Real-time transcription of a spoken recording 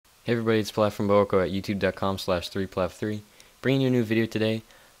Hey everybody, it's Plath from BowEcho at youtube.com/3plath3, bringing you a new video today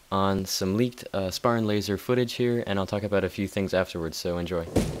on some leaked Spartan laser footage here, and I'll talk about a few things afterwards, so enjoy.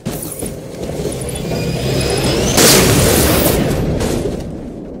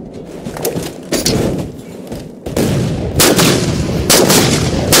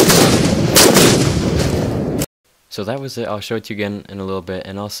 So that was it. I'll show it to you again in a little bit,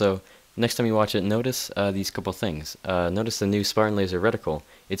 and also next time you watch it, notice these couple things. Notice the new Spartan laser reticle.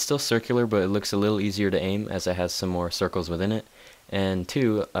 It's still circular, but it looks a little easier to aim as it has some more circles within it. And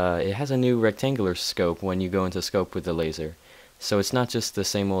two, it has a new rectangular scope when you go into scope with the laser. So it's not just the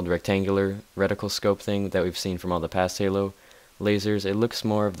same old rectangular reticle scope thing that we've seen from all the past Halo lasers. It looks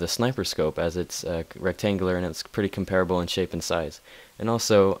more of the sniper scope, as it's rectangular and it's pretty comparable in shape and size. And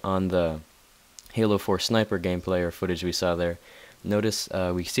also on the Halo 4 sniper gameplay or footage we saw there, notice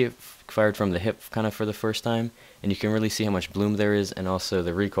we see it fired from the hip kind of for the first time, and you can really see how much bloom there is, and also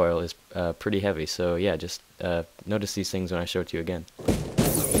the recoil is pretty heavy. So yeah, just notice these things when I show it to you again.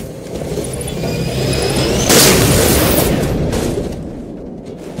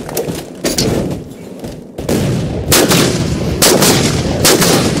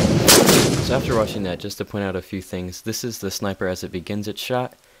 So after watching that, just to point out a few things, this is the sniper as it begins its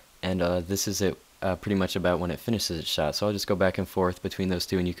shot, and this is it pretty much about when it finishes its shot. So I'll just go back and forth between those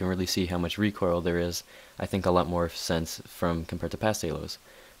two, and you can really see how much recoil there is. I think a lot more sense from compared to past Halos.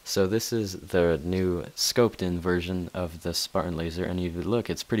 So this is the new scoped-in version of the Spartan laser, and if you look,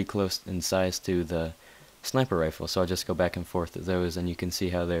 it's pretty close in size to the sniper rifle. So I'll just go back and forth with those, and you can see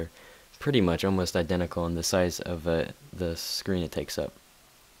how they're pretty much almost identical in the size of the screen it takes up.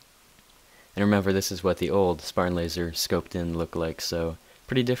 And remember, this is what the old Spartan laser scoped-in looked like, so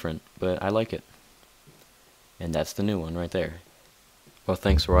pretty different, but I like it. And that's the new one right there. Well,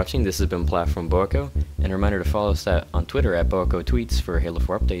 thanks for watching. This has been Plath from BowEcho, and a reminder to follow us on Twitter at BowEcho Tweets for Halo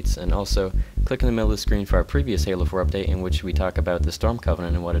 4 updates, and also click in the middle of the screen for our previous Halo 4 update, in which we talk about the Storm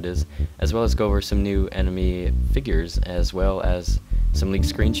Covenant and what it is, as well as go over some new enemy figures, as well as some leaked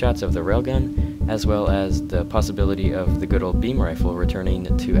screenshots of the railgun, as well as the possibility of the good old beam rifle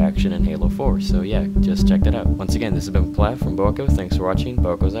returning to action in Halo 4. So yeah, just check that out. Once again, this has been Plath from BowEcho. Thanks for watching.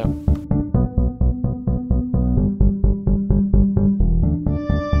 BowEcho's out.